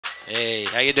Hey,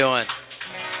 how you doing?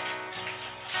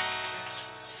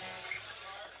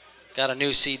 Got a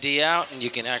new CD out, and you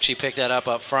can actually pick that up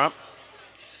front.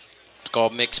 It's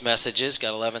called Mixed Messages.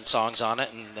 Got 11 songs on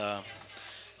it, and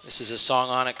this is a song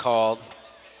on it called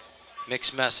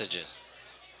Mixed Messages.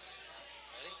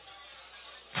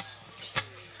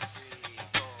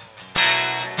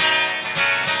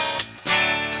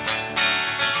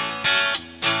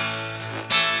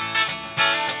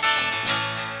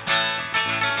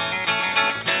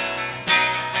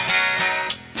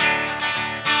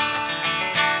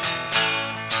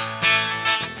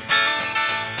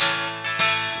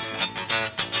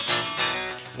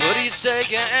 What do you say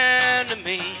you're to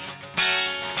me?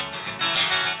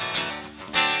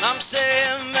 I'm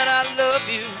saying that I love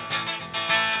you.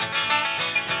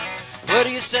 What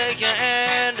do you say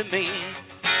you're to me?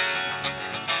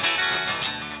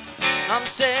 I'm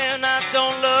saying I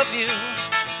don't love you.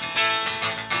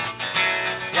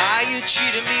 Why you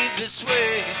treating me this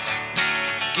way?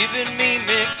 Giving me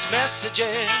mixed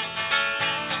messages.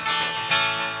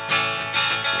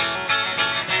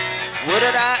 What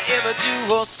did I ever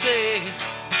do or say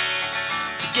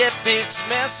to get mixed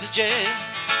messages?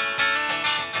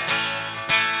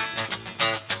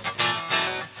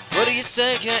 What do you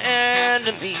say you're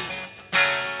to me?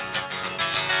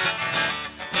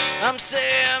 I'm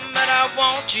saying that I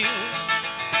want you.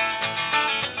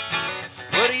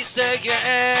 What do you say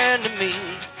you're to me?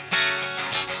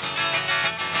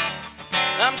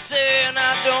 I'm saying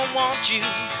I don't want you.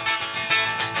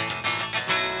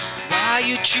 Why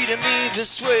you treating me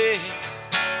this way?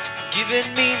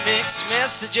 Giving me mixed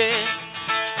messages.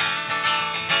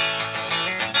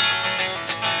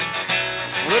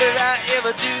 What did I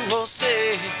ever do or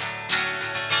say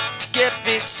to get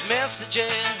mixed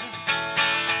messages?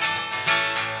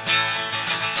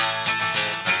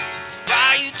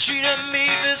 Why you treating me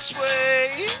this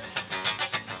way?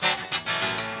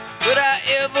 What did I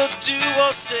ever do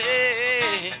or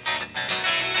say?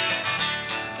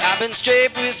 I've been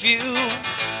straight with you,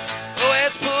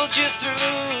 always pulled you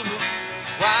through.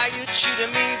 Why you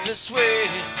treating me this way?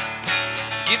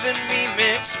 Giving me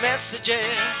mixed messages.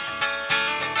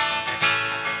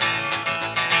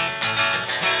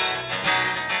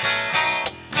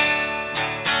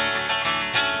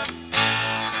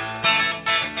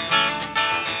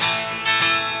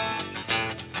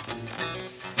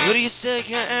 What do you say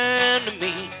you're to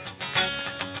me?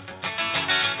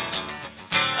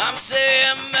 I'm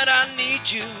saying that I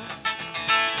need you.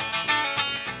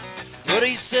 What do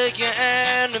you say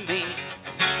you're to me?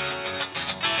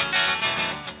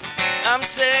 I'm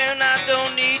saying I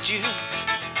don't need you.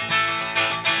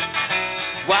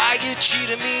 Why you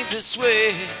treating me this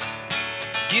way?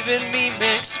 Giving me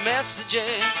mixed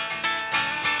messages.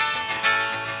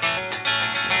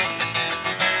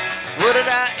 What did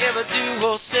I ever do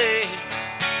or say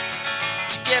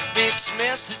to get mixed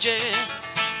messages?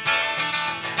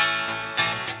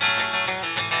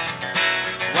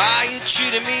 Why you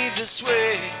treating me this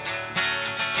way?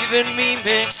 Giving me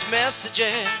mixed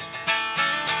messages.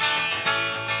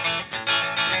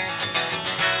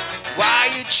 Why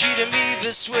you treating me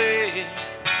this way?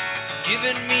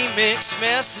 Giving me mixed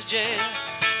messages.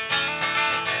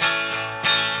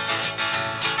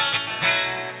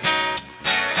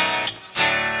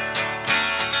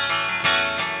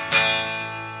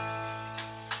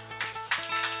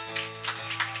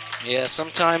 Yeah,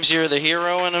 sometimes you're the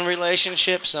hero in a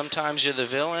relationship, sometimes you're the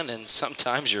villain, and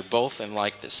sometimes you're both in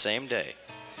like the same day.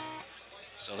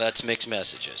 So that's Mixed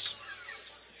Messages.